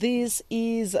This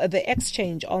is the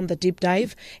exchange on the deep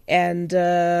dive, and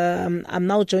I'm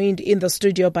now joined in the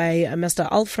studio by Mr.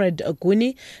 Alfred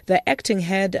Guni, the acting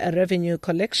head revenue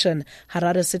collection,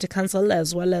 Harare City Council,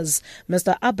 as well as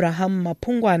Mr. Abraham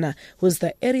Mapungwana, who's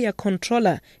the area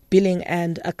controller, billing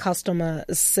and customer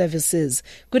services.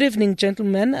 Good evening,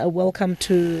 gentlemen. Welcome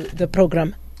to the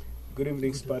program. Good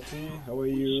evening, Spati. How are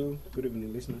you? Good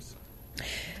evening, listeners.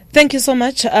 Thank you so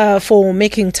much for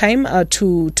making time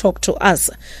to talk to us.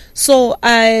 So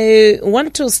I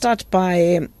want to start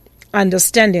by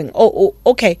understanding.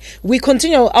 Okay. We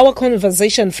continue our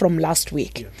conversation from last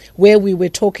week, where we were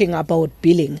talking about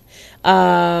billing.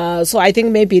 So I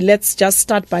think maybe let's just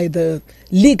start by the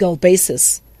legal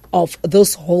basis of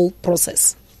this whole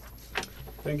process.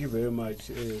 Thank you very much,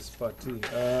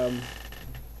 Spati.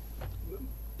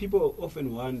 People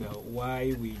often wonder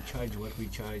why we charge what we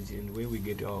charge and where we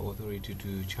get our authority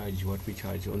to charge what we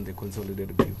charge on the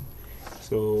consolidated bill.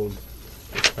 So,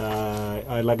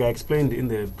 like I explained in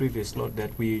the previous slot,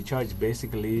 that we charge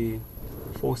basically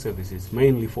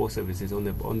mainly four services on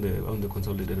the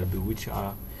consolidated bill, which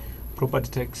are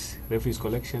property tax, refuse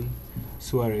collection,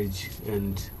 sewerage,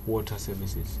 and water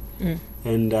services.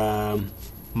 And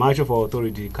much of our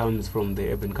authority comes from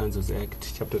the Urban Councils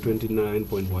Act, Chapter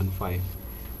 29.15.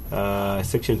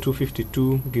 Section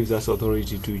 252 gives us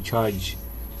authority to charge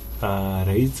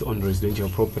rates on residential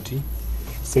property.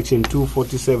 Section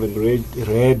 247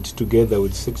 read together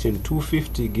with Section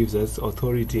 250 gives us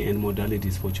authority and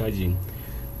modalities for charging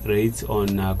rates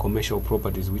on commercial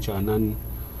properties, which are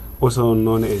also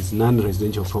known as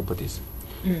non-residential properties.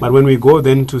 But when we go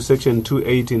then to Section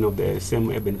 218 of the same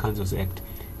Urban Councils Act,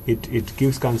 it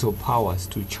gives council powers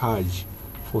to charge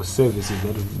for services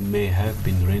that may have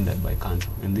been rendered by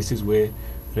council. And this is where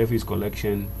refuse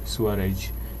collection,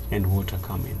 sewerage, and water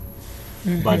come in.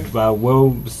 But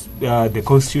the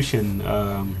Constitution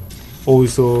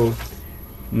also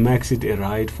makes it a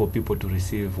right for people to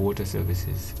receive water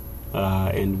services.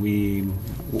 And we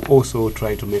also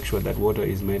try to make sure that water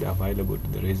is made available to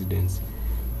the residents.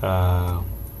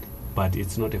 But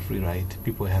it's not a free right.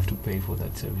 People have to pay for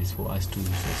that service for us to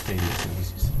sustain the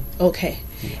services. Okay.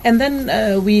 Yeah. And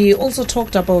then we also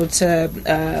talked about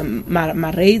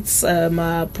my rates,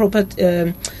 my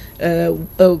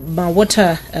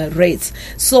water rates.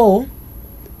 So,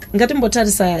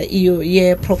 ngatimbotarisa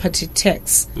iyo property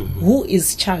tax. Who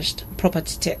is charged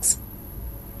property tax?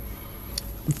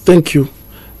 Thank you.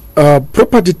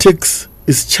 Property tax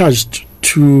is charged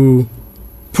to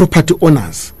property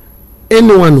owners.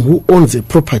 Anyone who owns a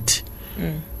property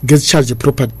gets charged a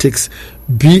property tax,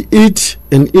 be it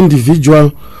an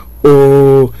individual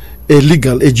or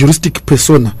a juristic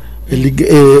persona,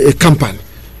 a company.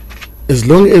 As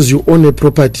long as you own a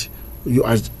property, you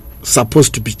are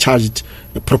supposed to be charged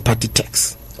a property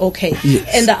tax. Okay. Yes.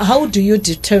 And how do you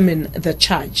determine the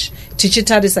charge?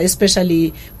 Tichitarisa,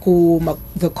 especially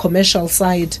the commercial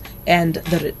side and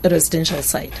the residential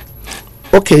side.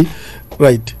 Okay,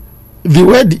 right. The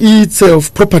word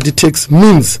itself, property tax,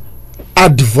 means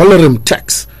ad valorem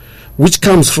tax, which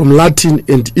comes from Latin,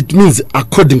 and it means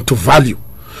according to value.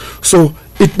 So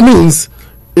it means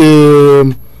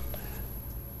the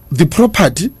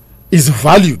property is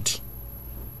valued.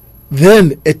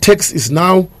 Then a tax is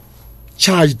now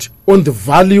charged on the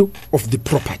value of the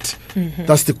property.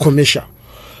 That's the commercial.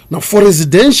 Now for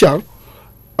residential,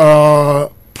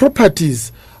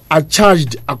 properties are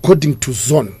charged according to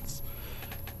zones.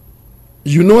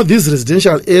 You know, these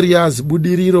residential areas,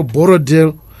 Budiriro,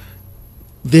 Borodale,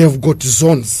 they have got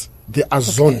zones. They are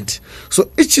zoned.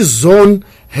 So each zone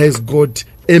has got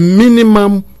a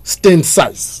minimum stand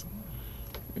size.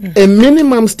 A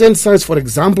minimum stand size, for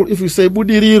example, if you say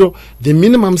Budiriro, the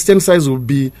minimum stand size could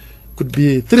be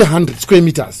 300 square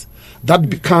meters. That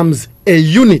becomes a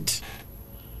unit.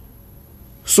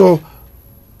 So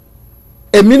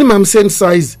a minimum stand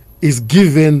size is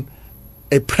given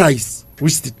a price,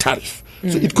 which is the tariff.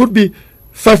 So it could be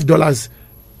 $5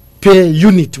 per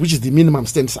unit, which is the minimum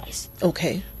stand size.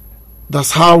 Okay. That's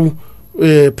how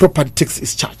property tax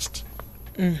is charged.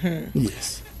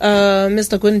 Yes.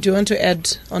 Mr. Gun, do you want to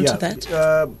add on to that?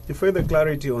 The further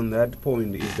clarity on that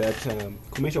point is that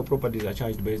commercial properties are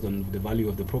charged based on the value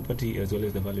of the property as well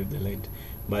as the value of the land.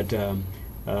 But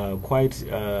quite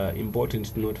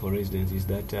important to note for residents is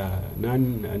that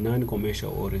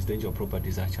non-commercial or residential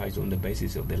properties are charged on the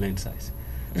basis of the land size.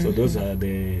 So those are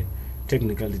the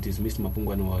technicalities Mr.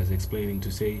 Mapungwana was explaining,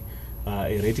 to say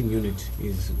a rating unit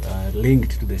is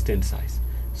linked to the stand size.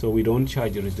 So we don't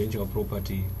charge a residential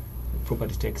property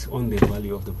tax on the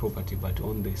value of the property, but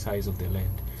on the size of the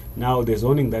land. Now, the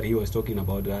zoning that he was talking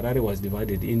about, Harare was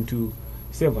divided into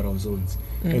several zones.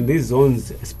 And these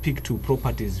zones speak to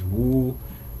properties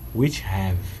which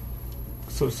have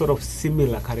sort of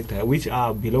similar character, which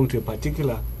belong to a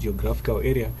particular geographical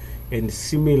area and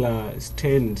similar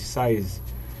stand size.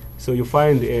 So you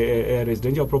find a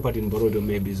residential property in Borodo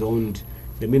may be zoned,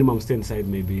 the minimum stand size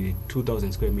may be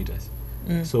 2,000 square meters.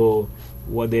 So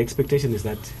what the expectation is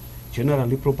that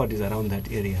generally properties around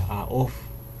that area are of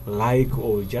like,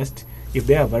 or just, if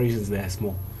there are variations, they are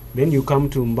small. Then you come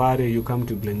to Mbare, you come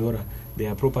to Glenora, there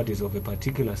are properties of a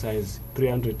particular size,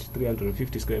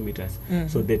 350 square meters.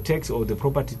 So the tax or the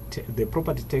property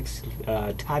tax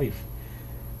tariff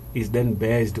is then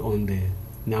based on the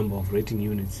number of rating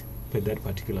units per that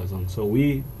particular zone. So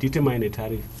we determine a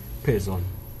tariff per zone.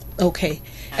 Okay.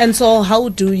 And so how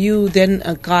do you then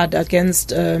guard against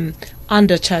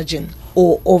undercharging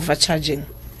or overcharging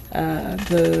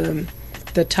the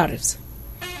tariffs?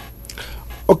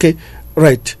 Okay,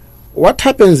 right. What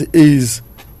happens is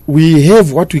we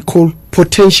have what we call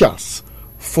potentials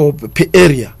for per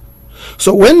area.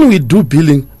 So when we do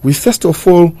billing, we first of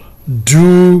all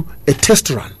do a test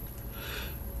run.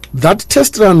 That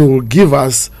test run will give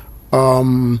us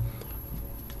the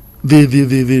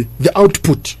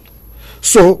output.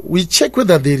 So we check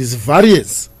whether there is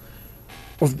variance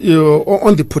of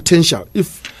on the potential.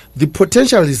 If the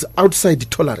potential is outside the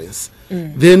tolerance,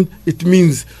 then it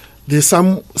means there's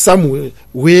somewhere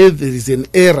where there is an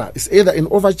error. It's either an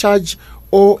overcharge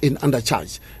or an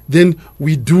undercharge. Then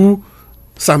we do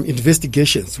some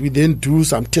investigations. We then do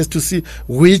some tests to see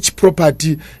which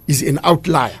property is an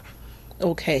outlier.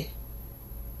 Okay.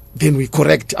 Then we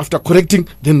correct. After correcting,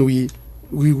 then we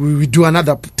do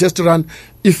another test run.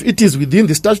 If it is within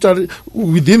the statutory,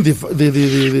 within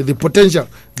the potential,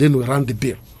 then we run the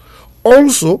bill.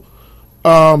 Also,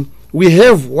 we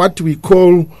have what we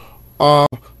call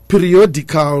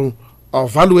periodical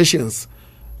valuations.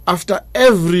 After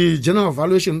every general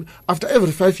valuation, after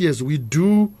every 5 years, we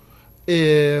do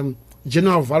a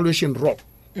general valuation roll.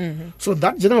 So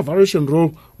that general valuation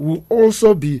roll will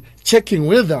also be checking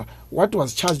whether what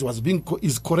was charged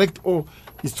is correct or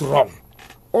is wrong.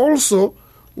 Also,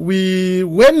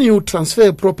 when you transfer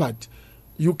a property,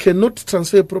 you cannot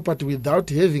transfer property without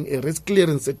having a rest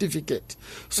clearance certificate.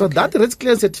 So that rest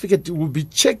clearance certificate will be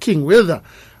checking whether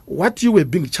what you were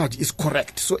being charged is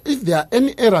correct. So if there are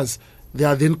any errors, they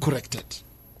are then corrected.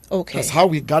 Okay. That's how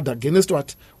we guard against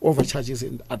what overcharges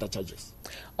and other charges.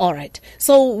 All right.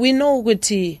 So we know,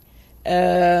 Guti,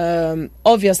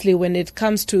 obviously when it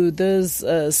comes to those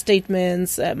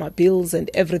statements, my bills and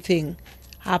everything,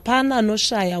 hapana no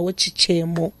shaya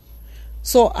wachichemo.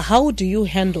 So how do you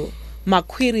handle my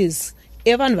queries?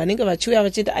 Evan vanenge vachiuya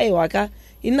vachiti aiwaka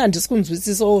ina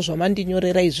ndisikunzwisisawo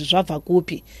zvamandinyorera izvi zvabva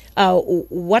kupi.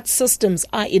 What systems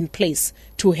are in place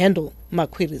to handle my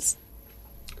queries?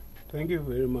 Thank you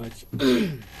very much.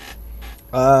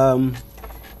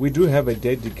 We do have a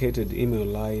dedicated email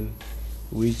line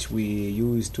which we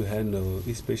use to handle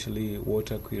especially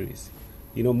water queries.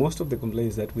 You know, most of the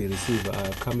complaints that we receive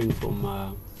are coming from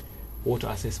water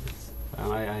assessments.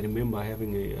 I remember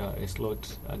having a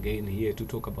slot again here to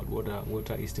talk about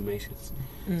water estimations.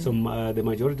 So the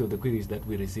majority of the queries that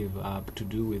we receive are to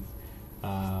do with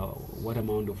what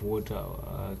amount of water,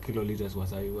 kiloliters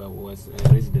was a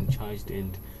resident charged,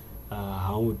 and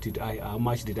how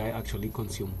much did I actually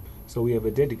consume. So we have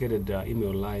a dedicated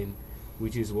email line,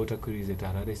 which is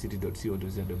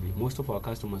waterqueries@hararecity.co.zw. Most of our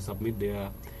customers submit their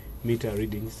meter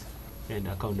readings and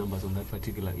account numbers on that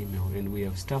particular email, and we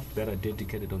have staff that are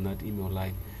dedicated on that email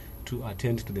line to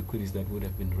attend to the queries that would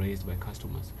have been raised by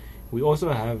customers. We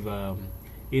also have,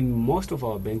 in most of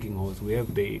our banking halls, we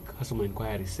have the customer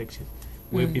inquiry section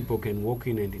where people can walk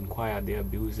in and inquire their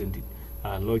bills and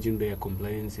lodge in their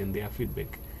complaints and their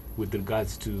feedback with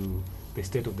regards to the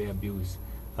state of their bills.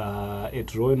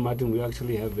 At Rowan Martin, we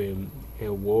actually have a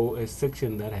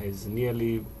section that has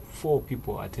nearly 4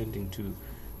 people attending to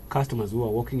customers who are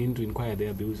walking in to inquire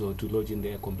their bills or to lodge in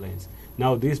their complaints.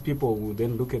 Now, these people will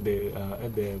then look at the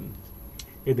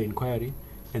inquiry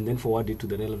and then forward it to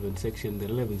the relevant section. The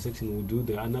relevant section will do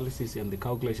the analysis and the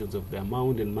calculations of the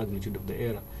amount and magnitude of the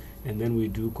error, and then we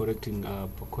do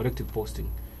corrective posting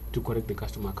to correct the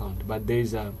customer account. But there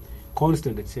is a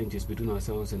constant exchanges between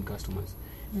ourselves and customers.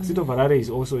 City of Harare is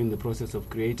also in the process of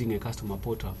creating a customer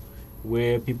portal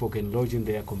where people can lodge in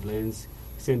their complaints,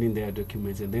 send in their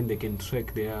documents, and then they can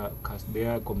track their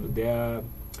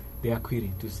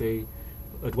query to say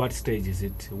at what stage is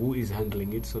it, who is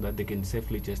handling it, so that they can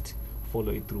safely just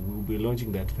follow it through. We will be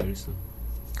launching that very soon.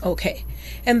 Okay.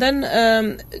 And then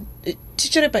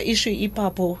tichere pa issue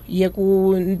ipapo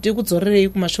yeku ndikudzorere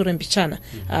kumashure mbichana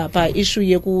pa issue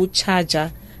yeku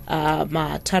charger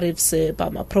ma tariffs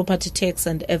ma property tax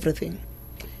and everything.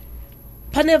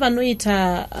 Pane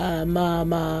vanoita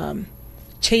ma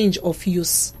change of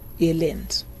use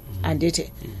land and it.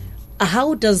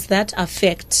 How does that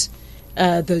affect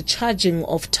the charging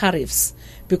of tariffs?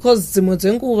 Because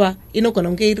zimudzenguva inogona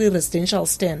kunge iri residential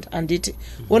stand and it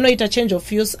wanoita change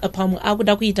of use pamwe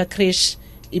akuda kuita crash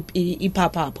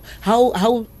ipapapo.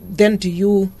 How then do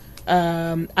you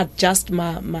adjust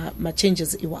ma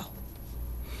changes iwawo?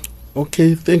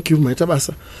 Okay, thank you,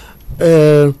 Maitabasa.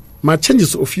 My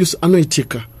changes of use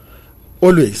anoitika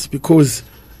always because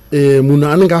munhu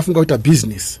anenge afunga kuita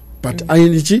business but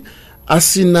ainichi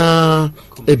asina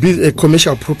a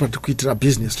commercial property kuitira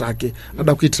business rake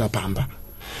ada kuitira pamba,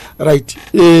 right?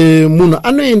 Munhu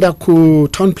anoenda ku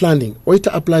town planning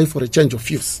oita apply for a change of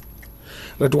use,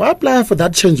 right? When apply for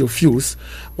that change of use,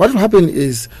 what will happen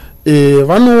is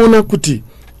vanoona kuti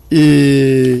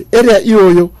area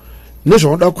iyoyo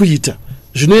nezvaunoda kuita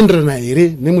zvinoenderana here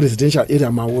nemuresidential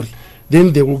area mauri,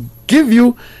 then they will give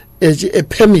you a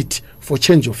permit for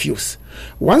change of use.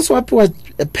 Once you have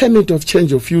a permit of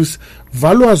change of use,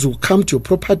 valuers will come to your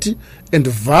property and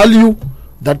value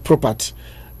that property.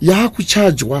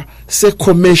 Yakuchajwa say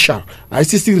commercial, I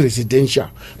see residential,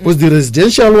 because the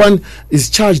residential one is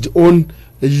charged on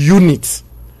units,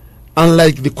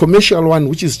 unlike the commercial one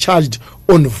which is charged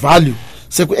on value.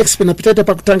 So explain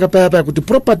the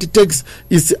property tax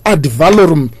is ad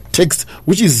valorem tax,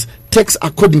 which is tax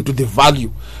according to the value.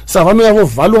 So when you have a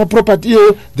value of property,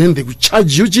 then they will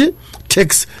charge you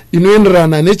tax in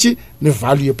the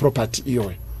value of property.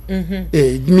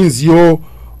 It means your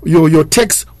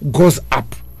tax goes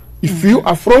up if you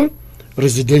are from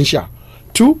residential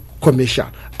to commercial.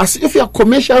 As if you are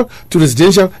commercial to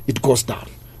residential, it goes down.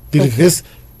 The reverse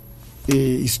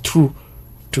is true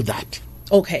to that.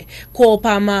 Okay.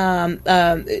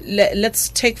 Let's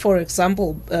take, for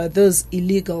example, those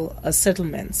illegal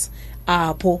settlements.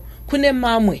 Kune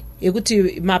mamwe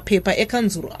yekuti mapepa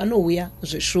ekanzuru anouya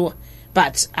zveshuwa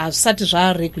but asati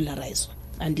zvaregularizwa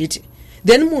anditi,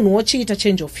 then munhu wochiita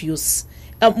change of use,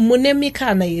 mune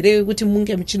mikana here kuti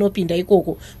munge muchinopinda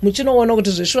ikoko muchinoona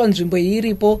kuti zveshuwa nzvimbo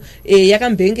iripo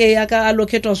yakambenge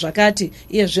yakaalloketwa zvakati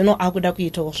iye zvino akuda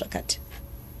kuitawo zvakati?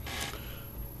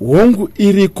 Hongu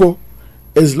iriko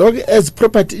as long as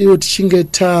property iyo tichinge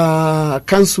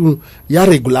council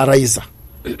yaregularizer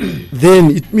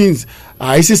then it means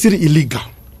haisisiri illegal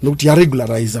nokuti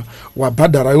yaregularizer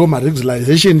wabhadharayo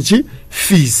maregularization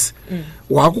fees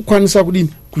wakukwanisa kudini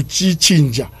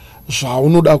kuchichinja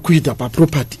zvaunoda kuita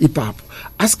paproperty ipapo.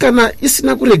 Asi kana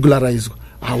isina kuregularizwa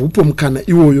haupo mukana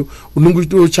iwoyo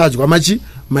unongochajwa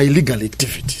my illegal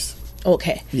activities.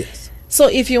 Okay. Yes. So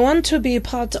if you want to be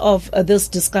part of this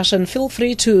discussion, feel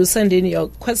free to send in your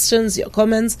questions, your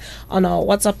comments on our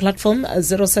WhatsApp platform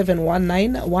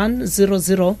 0719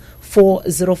 100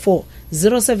 404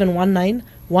 0719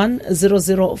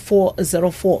 100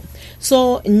 404.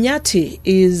 So Nyati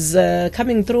is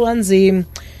coming through and saying,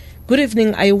 good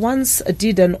evening. I once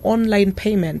did an online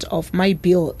payment of my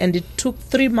bill and it took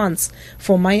 3 months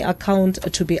for my account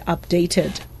to be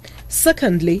updated.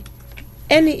 Secondly,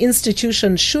 any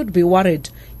institution should be worried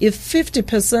if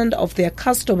 50% of their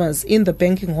customers in the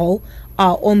banking hall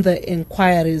are on the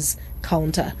inquiries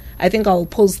counter. I think I'll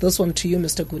pose this one to you,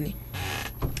 Mr. Guni.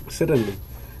 Certainly.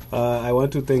 I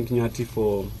want to thank Nyati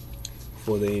for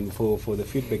the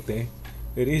feedback there.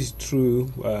 It is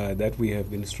true that we have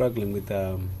been struggling with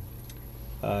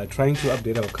trying to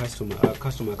update our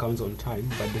customer accounts on time,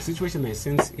 but the situation has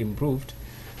since improved.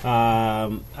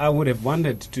 I would have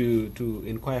wanted to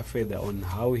inquire further on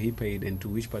how he paid and to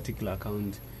which particular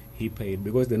account he paid,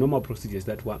 because the normal procedure is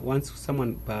that once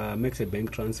someone makes a bank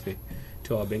transfer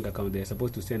to our bank account, they are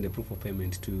supposed to send a proof of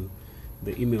payment to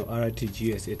the email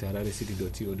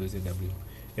rtgs@hararecity.co.zw,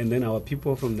 and then our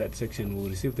people from that section will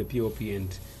receive the POP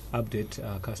and update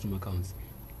customer accounts.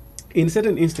 In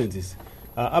certain instances,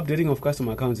 updating of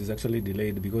customer accounts is actually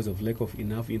delayed because of lack of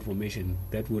enough information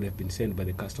that would have been sent by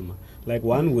the customer. Like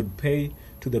one would pay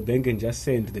to the bank and just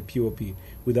send the POP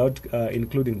without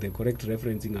including the correct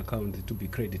referencing account to be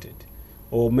credited.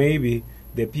 Or maybe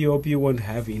the POP won't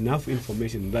have enough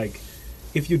information. Like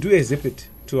if you do a zip it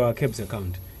to our CABS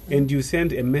account and you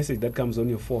send a message that comes on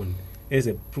your phone as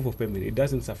a proof of payment, it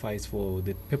doesn't suffice for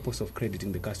the purpose of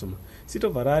crediting the customer. City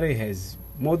of Harare has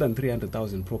more than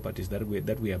 300,000 properties that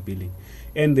we are billing,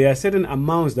 and there are certain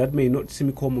amounts that may not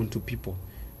seem common to people,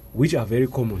 which are very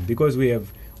common because we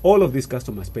have all of these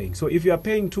customers paying. So if you are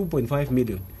paying 2.5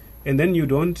 million and then you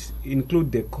don't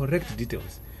include the correct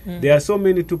details, there are so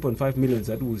many 2.5 millions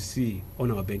that we'll see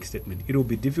on our bank statement. It will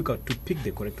be difficult to pick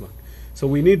the correct one. So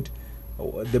we need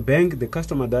the bank, the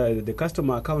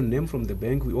customer account name from the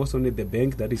bank. We also need the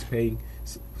bank that is paying.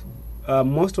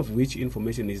 Most of which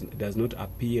information does not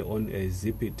appear on a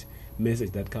zipped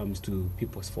message that comes to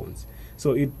people's phones.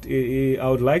 So I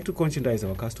would like to conscientize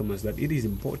our customers that it is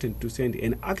important to send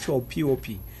an actual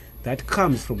POP that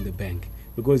comes from the bank,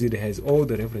 because it has all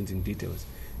the referencing details.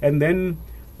 And then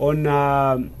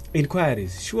on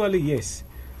inquiries, surely yes,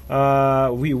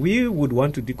 we would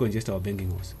want to decongest our banking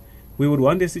halls. We would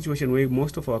want a situation where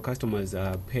most of our customers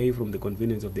pay from the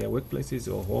convenience of their workplaces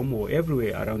or home or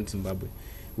everywhere around Zimbabwe,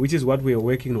 which is what we are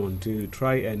working on, to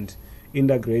try and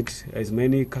integrate as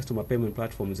many customer payment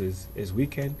platforms as we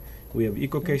can. We have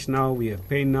EcoCash now, we have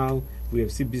Pay Now, we have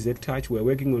CBZ Touch, we're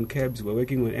working on CABS, we're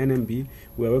working on NMB,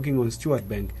 we're working on Stewart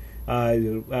Bank.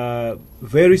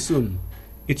 Very soon,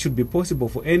 it should be possible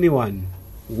for anyone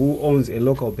who owns a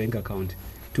local bank account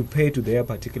to pay to their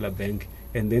particular bank,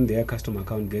 and then their customer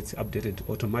account gets updated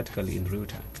automatically in real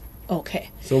time. Okay.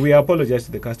 So we apologize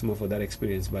to the customer for that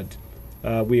experience, but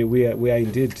we are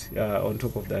indeed on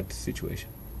top of that situation.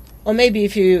 Or maybe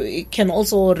if you can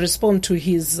also respond to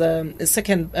his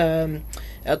second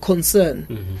concern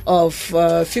of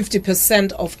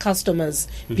 50% of customers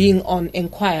being on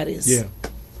inquiries.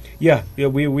 Yeah.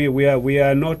 We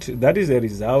are not. That is a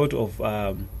result of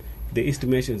the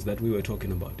estimations that we were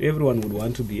talking about. Everyone would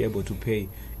want to be able to pay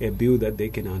a bill that they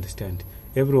can understand.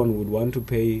 Everyone would want to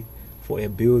pay for a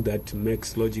bill that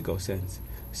makes logical sense.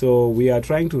 So we are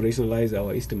trying to rationalize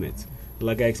our estimates.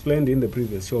 Like I explained in the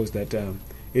previous shows, that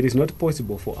it is not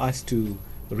possible for us to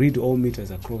read all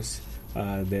meters across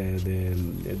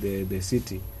the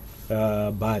city,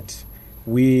 but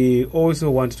we also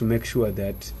want to make sure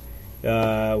that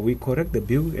we correct the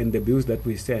bill, and the bills that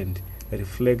we send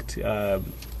reflect the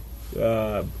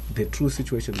true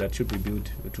situation that should be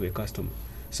billed to a customer.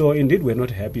 So indeed, we're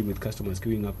not happy with customers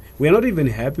queuing up. We're not even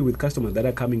happy with customers that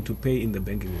are coming to pay in the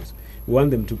banking halls. We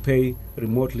want them to pay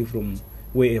remotely from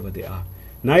wherever they are.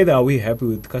 Neither are we happy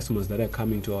with customers that are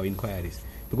coming to our inquiries,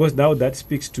 because now that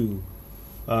speaks to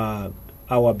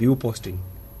our bill posting.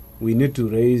 We need to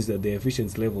raise the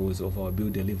efficiency levels of our bill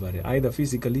delivery, either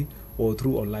physically or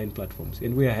through online platforms.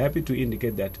 And we are happy to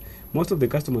indicate that most of the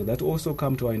customers that also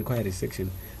come to our inquiry section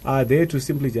are there to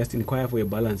simply just inquire for a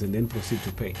balance and then proceed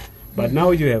to pay. But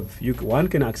now one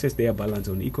can access their balance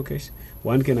on EcoCash,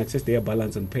 one can access their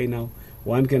balance on Pay Now,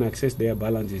 one can access their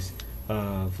balances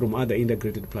from other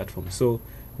integrated platforms. So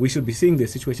we should be seeing the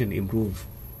situation improve,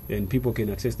 and people can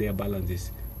access their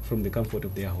balances from the comfort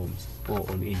of their homes or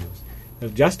on emails.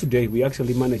 Just today, we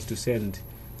actually managed to send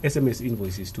SMS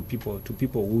invoices to people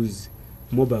whose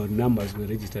mobile numbers were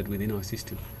registered within our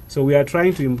system. So we are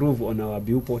trying to improve on our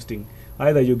bill posting.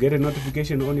 Either you get a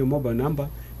notification on your mobile number,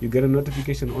 you get a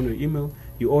notification on your email,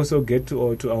 you also get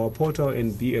to our portal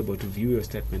and be able to view your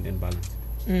statement and balance.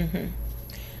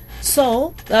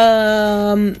 So,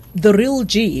 the real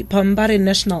G, Pambari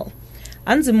National,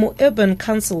 and the Urban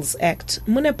Councils Act,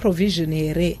 mune provision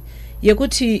here,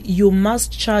 yekuti you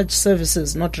must charge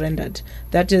services not rendered.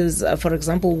 That is, for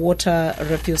example, water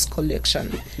refuse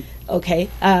collection. Okay.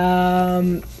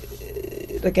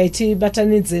 Rakaiti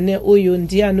batanidzene uyu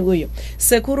ndiani uyu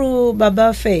sekuru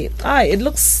baba fe. It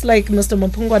looks like Mr.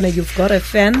 Mapungwana, you've got a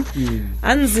fan.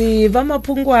 Anzi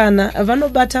vamapungwana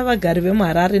vanobata vagari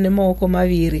vemuharare nemaoko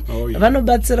maviri.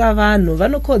 Vanobatsira vanhu,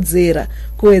 vanokodzera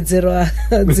kuwedzerwa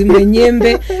dzimwe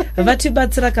nyembe,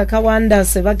 vatibatsira kakawanda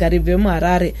sevagari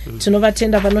vemuharare.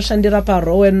 Tinovatenda vanoshandira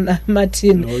paRowan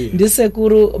Martin.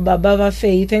 Ndisekuru baba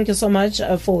vafe. Thank you so much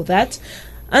for that.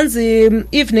 And the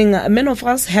evening, many of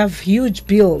us have huge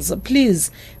bills.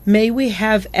 Please, may we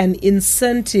have an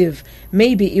incentive?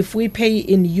 Maybe if we pay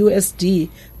in USD,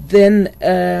 then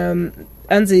there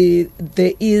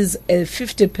is a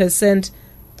 50%.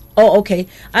 Oh, okay.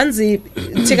 And the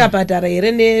tikabadara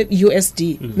irene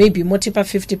USD, maybe motipa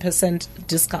 50%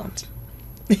 discount.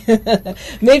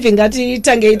 Maybe ngati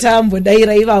tangeita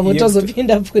ambodaira ivavo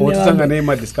tozopinda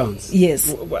pune discounts.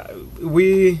 Yes.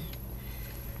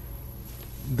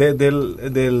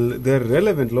 The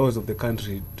relevant laws of the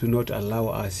country do not allow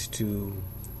us to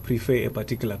prefer a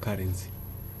particular currency.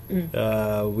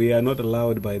 We are not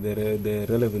allowed by the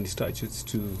relevant statutes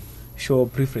to show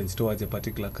preference towards a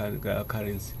particular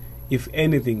currency. If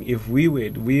anything, if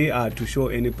we are to show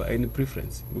any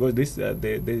preference, because this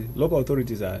the local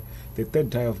authorities are the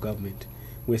third tier of government.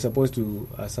 We're supposed to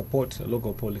support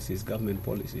local policies, government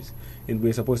policies, and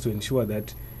we're supposed to ensure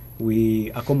that we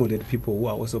accommodate people who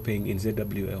are also paying in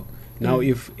ZWL. Now,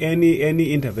 if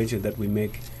any intervention that we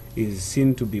make is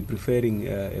seen to be preferring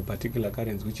a particular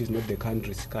currency, which is not the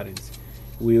country's currency,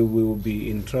 we will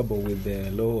be in trouble with the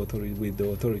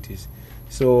authorities.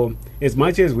 So as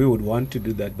much as we would want to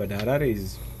do that, but Harare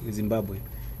is Zimbabwe.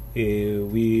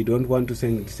 We don't want to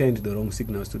send the wrong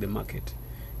signals to the market.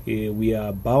 We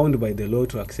are bound by the law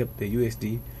to accept the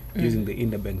USD using the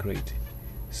interbank rate.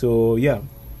 So yeah,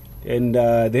 and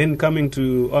then coming on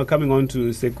to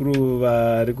Sekuru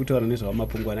Rekutora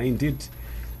Mapungwana. Indeed,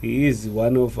 he is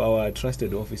one of our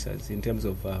trusted officers in terms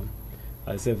of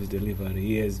service delivery.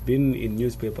 He has been in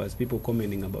newspapers, people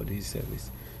commenting about his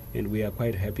service, and we are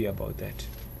quite happy about that,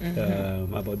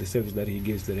 about the service that he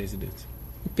gives the residents.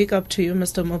 Big up to you,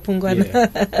 Mr. Mapungwana.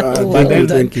 Yeah. Well then,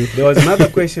 thank you. There was another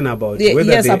question about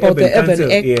whether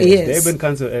the Urban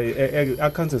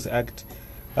Councils Act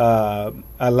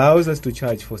allows us to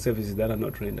charge for services that are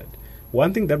not rendered.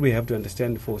 One thing that we have to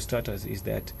understand for starters is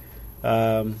that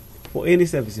for any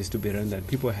services to be rendered,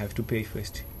 people have to pay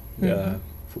first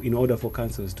in order for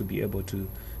councils to be able to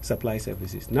supply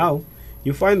services. Now,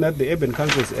 you find that the Urban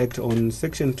Councils Act on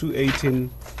Section 218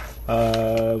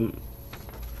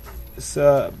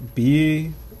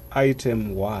 B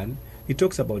item 1, it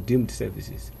talks about deemed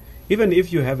services. Even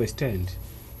if you have a stand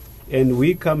and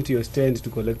we come to your stand to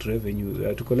collect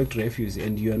revenue, to collect refuse,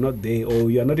 and you are not there, or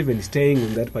you are not even staying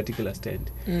on that particular stand,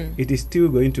 it is still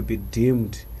going to be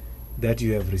deemed that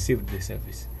you have received the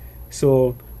service.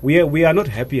 So we are not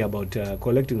happy about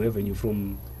collecting revenue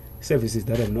from services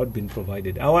that have not been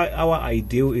provided. Our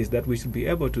ideal is that we should be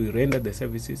able to render the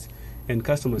services and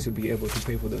customers should be able to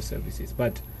pay for those services.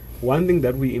 But one thing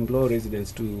that we implore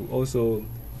residents to also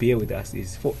bear with us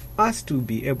is for us to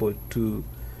be able to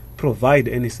provide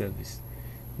any service,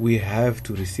 we have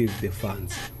to receive the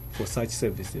funds for such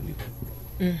service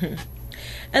delivery.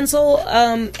 And so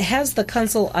has the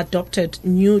council adopted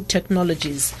new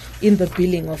technologies in the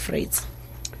billing of rates?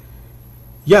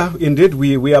 Yeah, indeed,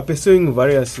 we are pursuing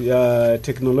various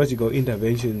technological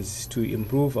interventions to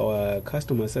improve our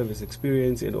customer service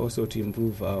experience and also to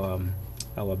improve our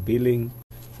billing.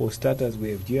 For starters, we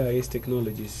have GIS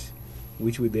technologies,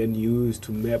 which we then use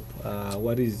to map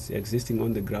what is existing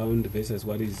on the ground versus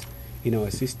what is in our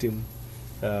system.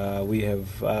 We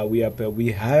have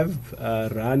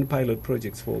run pilot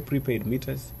projects for prepaid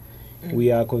meters.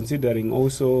 We are considering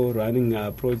also running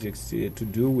projects to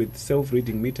do with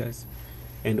self-reading meters,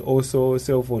 and also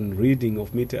cell phone meter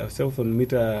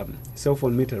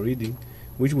reading,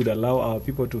 which would allow our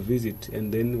people to visit,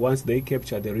 and then once they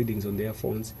capture the readings on their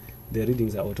phones, the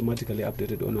readings are automatically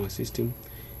updated on our system.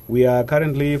 We are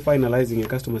currently finalizing a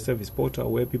customer service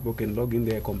portal where people can log in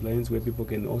their complaints, where people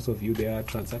can also view their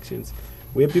transactions,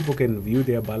 where people can view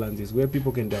their balances, where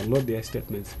people can download their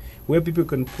statements, where people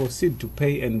can proceed to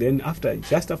pay, and then after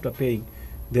paying,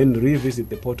 then revisit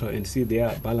the portal and see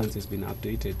their balance has been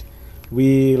updated.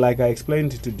 We, like I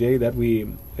explained today, that we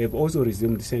have also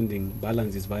resumed sending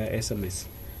balances via SMS,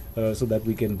 so that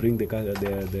we can bring the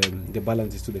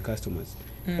balances to the customers.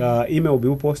 Email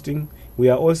bill posting. We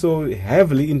are also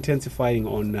heavily intensifying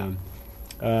on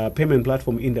payment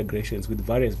platform integrations with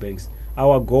various banks.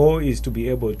 Our goal is to be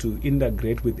able to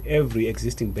integrate with every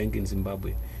existing bank in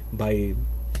Zimbabwe by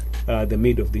the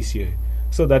mid of this year,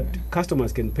 so that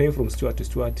customers can pay from Stewart to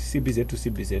Stewart, CBZ to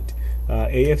CBZ,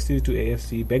 AFC to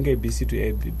AFC, Bank ABC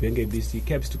to Bank ABC,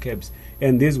 CABS to CABS.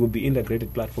 And these will be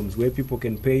integrated platforms where people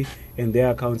can pay and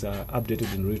their accounts are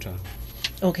updated in real time.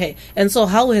 Okay. And so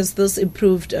how has this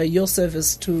improved your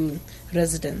service to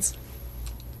residents?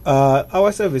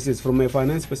 Our services from a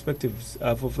finance perspective, in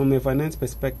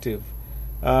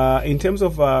terms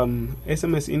of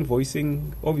SMS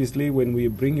invoicing, obviously when we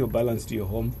bring your balance to your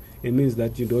home, it means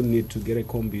that you don't need to get a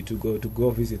combi to go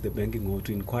visit the banking hall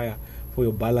to inquire for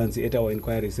your balance at our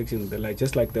inquiry section.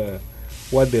 Just like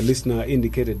what the listener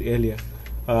indicated earlier.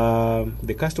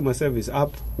 The customer service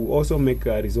app will also make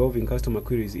resolving customer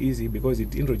queries easy because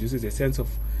it introduces a sense of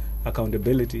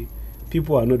accountability.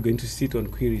 People are not going to sit on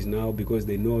queries now because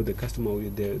they know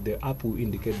the app will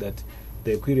indicate that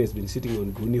the query has been sitting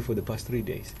on Guni for the past 3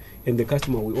 days. And the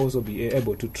customer will also be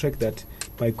able to track that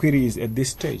my query is at this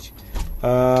stage.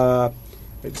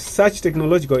 Such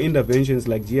technological interventions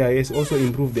like GIS also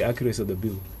improve the accuracy of the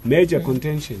bill. Major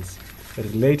contentions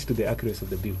relate to the accuracy of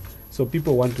the bill. So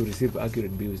people want to receive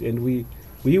accurate bills, and we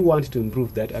want to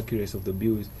improve that accuracy of the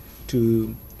bills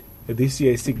to this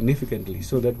year significantly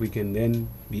so that we can then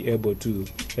be able to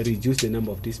reduce the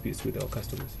number of disputes with our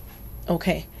customers.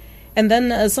 Okay. And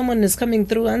then someone is coming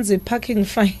through and say parking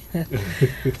fine.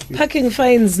 Parking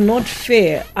fines not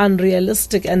fair,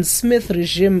 unrealistic, and Smith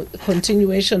regime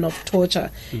continuation of torture.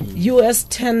 US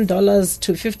 $10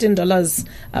 to $15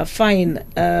 fine.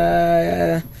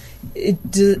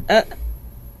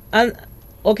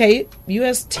 Okay,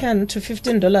 US $10 to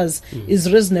 $15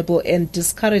 is reasonable and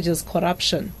discourages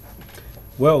corruption.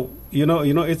 Well, You know,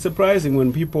 it's surprising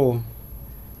when people,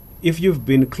 if you've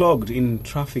been clogged in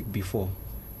traffic before,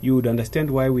 you would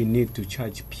understand why we need to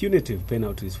charge punitive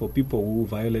penalties for people who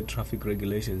violate traffic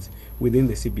regulations within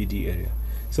the CBD area.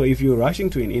 So if you're rushing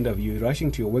to an interview, you're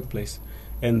rushing to your workplace,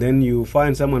 and then you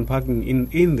find someone parking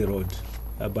in the road,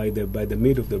 by the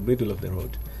middle of the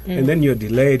road, and then you're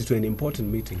delayed to an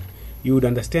important meeting, you would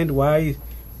understand why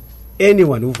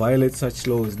anyone who violates such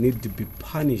laws need to be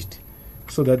punished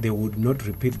so that they would not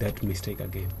repeat that mistake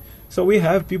again. So we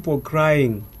have people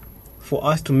crying for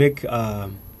us to make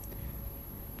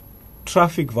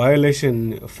traffic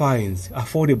violation fines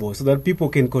affordable so that people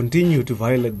can continue to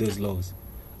violate those laws.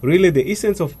 Really, the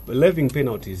essence of levying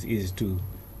penalties is to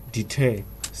deter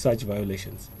such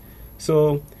violations.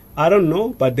 So I don't know,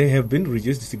 but they have been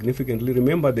reduced significantly.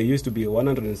 Remember, they used to be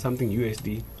 100 and something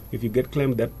USD. If you get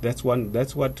claimed, that's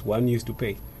what one used to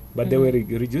pay. But they were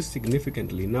reduced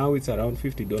significantly. Now it's around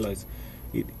 $50.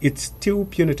 It's still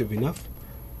punitive enough,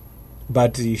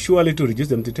 but surely to reduce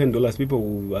them to $10, people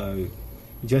will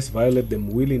just violate them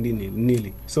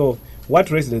willy-nilly. So what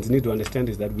residents need to understand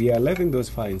is that we are levying those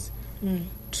fines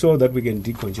so that we can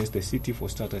decongest the city for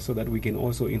starters, so that we can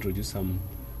also introduce some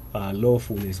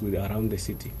lawfulness around the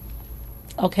city.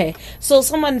 Okay, so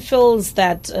someone feels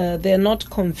that they're not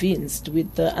convinced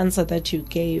with the answer that you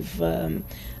gave.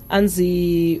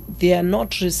 Anzi, they are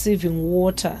not receiving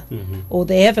water, or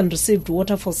they haven't received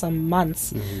water for some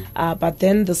months, but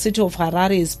then the city of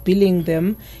Harare is billing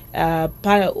them.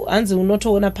 Anzi,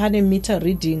 unotoona pane meter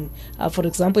reading, for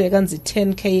example, yakanzi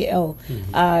 10 KL.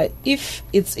 If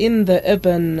it's in the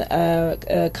Urban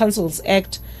Councils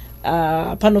Act,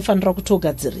 panofanira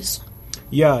kutogadziriswa.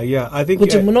 Yeah, I think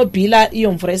kuti munobhila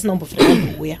iyo mvura isina kumbofira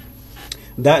kuuya.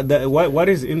 That what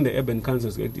is in the Urban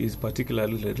Councils Act is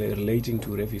particularly relating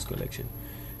to refuse collection.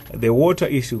 The water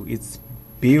issue is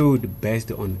billed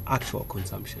based on actual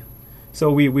consumption.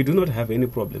 So we do not have any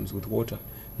problems with water.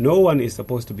 No one is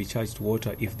supposed to be charged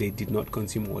water if they did not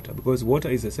consume water, because water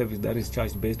is a service that is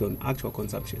charged based on actual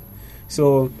consumption.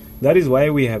 So that is why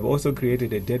we have also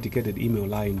created a dedicated email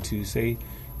line to say,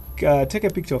 take a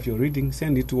picture of your reading,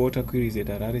 send it to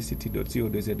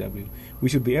waterqueries@hararecity.co.zw. We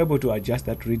should be able to adjust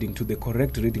that reading to the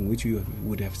correct reading which you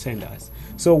would have sent us.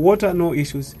 So water, no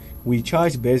issues. We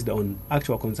charge based on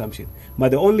actual consumption. But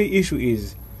the only issue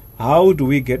is, how do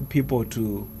we get people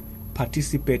to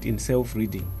participate in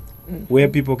self-reading, where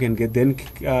people can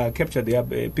capture their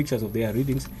pictures of their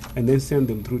readings and then send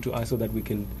them through to us so that we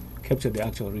can capture the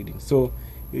actual readings. So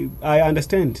I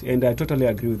understand, and I totally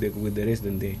agree with the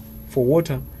resident there. For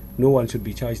water, no one should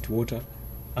be charged water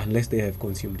unless they have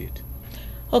consumed it.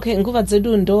 Okay, nguva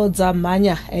dzedu ndo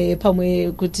dzamhanya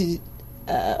pamwe kuti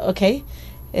okay,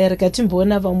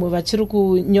 rikatimbona vamwe vachiri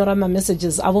kunyora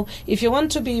messages avo. If you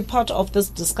want to be part of this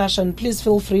discussion, please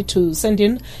feel free to send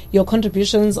in your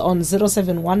contributions on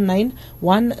 0719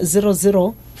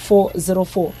 100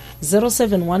 404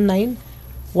 0719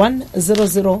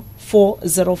 100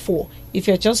 404. If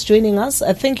you're just joining us,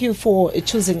 thank you for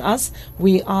choosing us.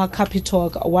 We are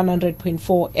Capitalk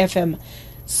 100.4 FM.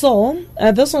 So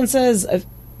this one says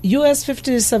US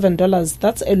 $57.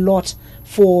 That's a lot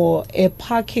for a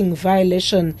parking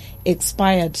violation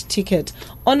expired ticket.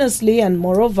 Honestly, and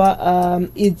moreover,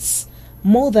 it's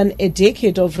more than a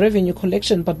decade of revenue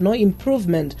collection, but no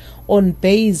improvement on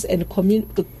base and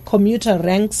commuter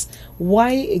ranks.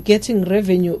 Why getting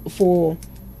revenue for?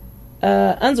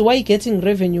 And why getting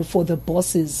revenue for the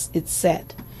bosses? It's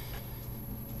sad.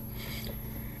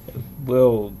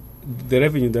 Well, the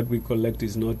revenue that we collect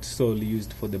is not solely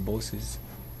used for the bosses,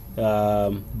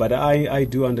 but I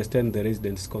do understand the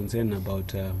residents' concern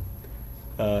about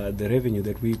the revenue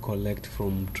that we collect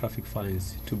from traffic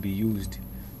fines to be used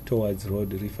towards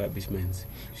road refurbishments,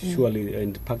 surely,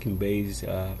 and parking bays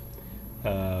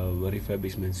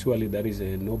refurbishments. Surely that is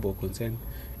a noble concern,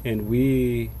 and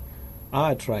we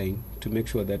are trying to make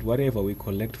sure that whatever we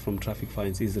collect from traffic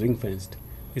fines is ring-fenced.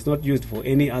 It's not used for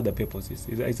any other purposes.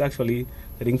 It's actually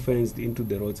ring-fenced into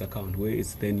the roads account, where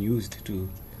it's then used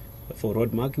for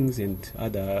road markings and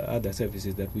other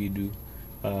services that we do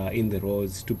in the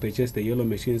roads, to purchase the yellow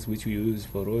machines which we use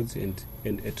for roads and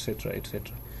etc.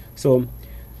 etc. So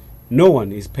no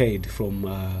one is paid from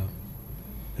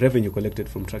revenue collected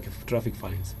from traffic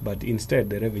fines, but instead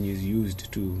the revenue is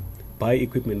used to buy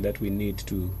equipment that we need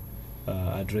to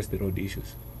address the road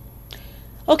issues.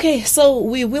 Okay, so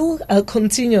we will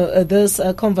continue this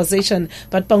conversation,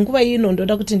 but panguva ino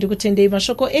ndoda kuti ndikutendei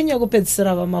mashoko enyu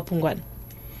ekupedzisira vamapungwana.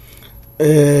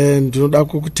 Ndinoda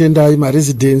kukutendai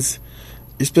maresidents,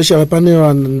 especially pane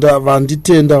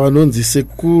vanditenda vanonzi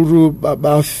sekuru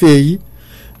baba Fei.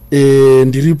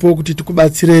 Ndiripo kuti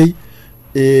tikubatsirei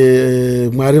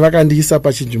Mwari vakandiisa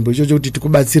pachinzvimbo ichocho kuti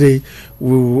tikubatsirei.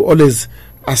 We will always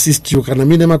assist you. Kana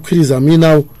mine maqueries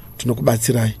aminawo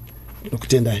tinokubatsirai.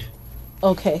 Tinokutendai.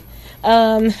 Okay.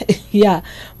 Yeah,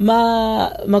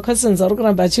 my questions are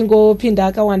kuramba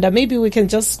chingopinda akawanda. Maybe we can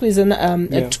just squeeze in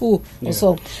two or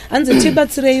so. Anzi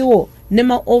tibatsireiwo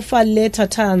nema offer letter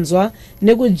tanzwa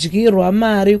nekudyirwa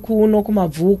mari kuno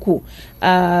kumabvuku.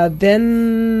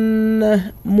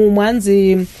 Then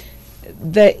mumwanzi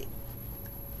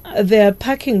the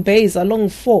parking bays along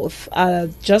 4th are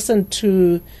adjacent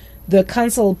to the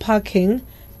council parking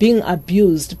being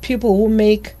abused. People who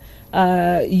make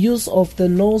use of the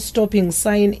no stopping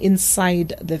sign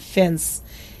inside the fence.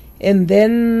 And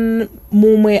then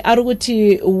mumwe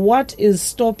aruguti, what is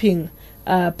stopping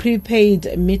prepaid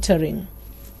metering?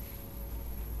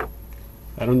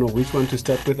 I don't know which one to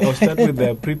start with. I'll start with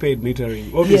the prepaid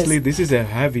metering. Obviously, Yes. this is a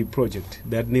heavy project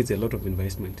that needs a lot of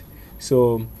investment.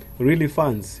 So, really,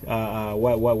 funds.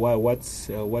 What's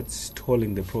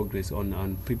stalling the progress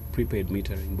on prepaid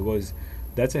metering? Because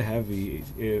that's a heavy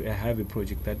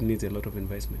project that needs a lot of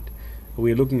investment.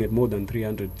 We're looking at more than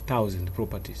 300,000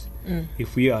 properties.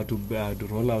 If we are to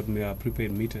roll out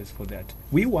prepaid meters for that,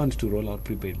 we want to roll out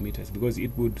prepaid meters because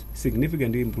it would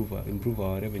significantly improve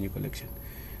our revenue collection.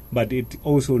 But it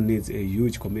also needs a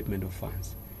huge commitment of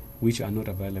funds, which are not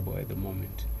available at the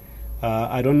moment.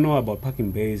 I don't know about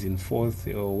parking bays in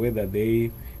 4th or whether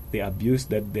the abuse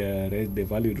that the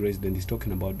valued resident is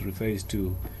talking about refers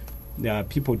to. There are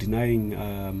people denying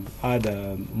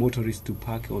other motorists to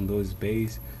park on those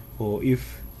bays, or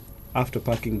if after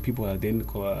parking people are then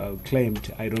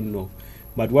claimed, I don't know.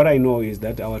 But what I know is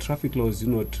that our traffic laws do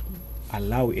not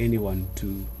allow anyone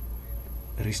to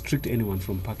restrict anyone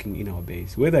from parking in our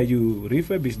bays. Whether you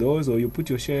refurbish those or you put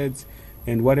your sheds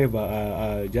and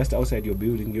whatever just outside your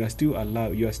building, you are still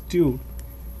allowed. You are still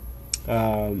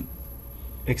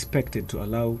expected to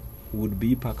allow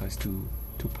would-be parkers to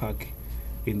park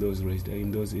in those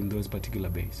particular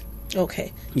bays.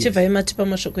 Okay. Yes. Chiva imatipa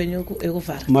mashoko enyu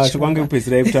ekuvhara. Mashoko angu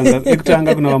ekupedzisira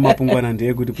ekutanga kuna vamapungwana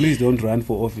ndeyekuti please don't run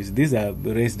for office. These are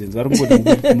residents.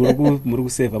 Varikungoti muri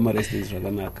kuseva ma-residents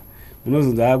zvakanaka.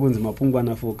 Munozonzi akunzi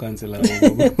mapungwana for councillor.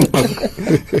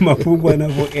 Mapungwana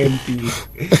for MP.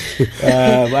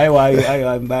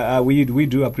 We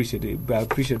do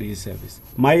appreciate his service.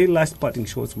 My last parting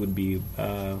shots would be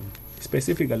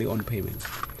specifically on payments.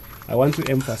 I want to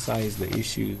emphasize the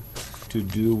issue to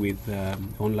do with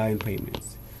online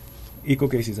payments.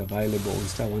 EcoCash is available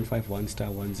on *151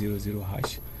 *100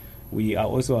 hash. We are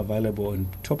also available on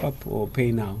Top Up or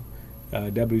Pay Now,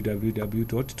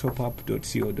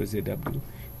 www.topup.co.zw.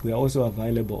 We are also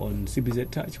available on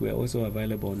CBZ Touch. We are also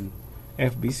available on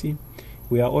FBC.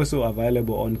 We are also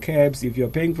available on CABS. If you are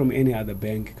paying from any other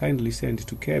bank, kindly send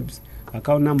to CABS,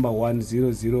 account number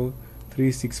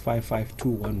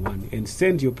 10036555211, and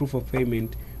send your proof of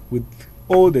payment with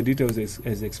all the details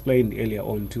as explained earlier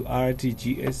on to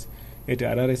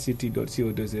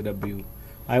rtgs@hararecity.co.zw.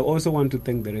 I also want to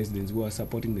thank the residents who are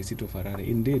supporting the city of Harare.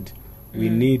 Indeed, we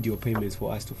need your payments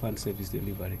for us to fund service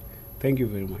delivery. Thank you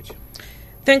very much.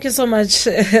 Thank you so much.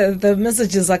 The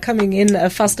messages are coming in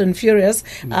fast and furious.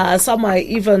 Some are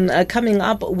even coming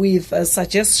up with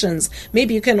suggestions.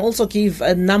 Maybe you can also give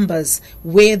numbers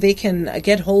where they can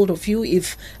get hold of you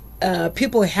if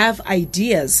people have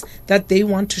ideas that they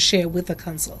want to share with the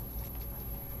council.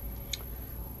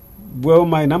 Well,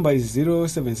 my number is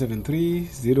 0773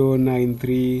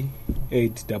 093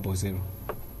 800.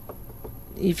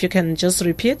 If you can just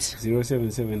repeat.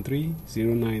 0773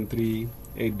 093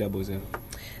 800.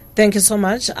 Thank you so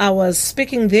much. I was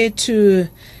speaking there to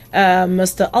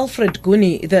Mr. Alfred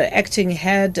Guni, the acting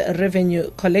head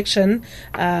revenue collection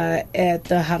at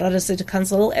the Harare City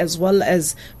Council, as well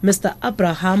as Mr.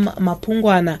 Abraham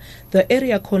Mapungwana, the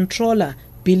area controller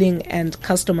billing and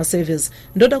customer service.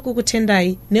 Ndoda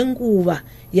kukutendai nenguva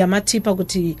yamatipa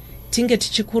kuti tinge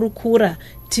tichikurukura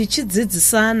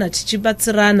tichidzidzisana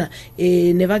tichibatsirana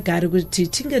nevagari kuti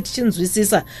tinge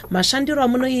tichinzwisisa mashandiro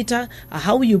amunoita,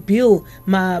 how you bill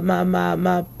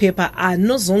mapepa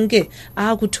anozonge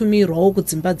akutumirwawo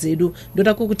kudzimba dzedu.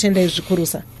 Ndoda kukutendai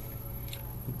zvikurusa.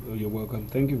 You're welcome.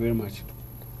 Thank you very much.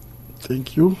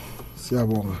 Thank you.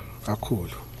 Siyabonga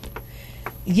kakhulu.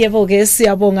 Yebo ke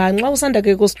siyabonga nxa usanda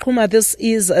ke kusiqhuma. This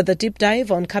is the deep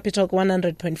dive on Capital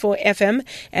 100.4 FM,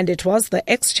 and it was the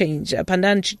exchange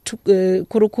pandan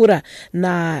kurukura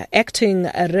na acting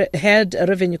head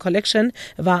revenue collection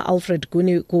va Alfred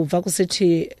Guni ku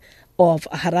City of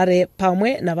Harare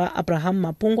pamwe na va Abraham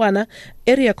Mapungwana,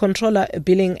 area controller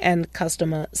billing and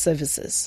customer services.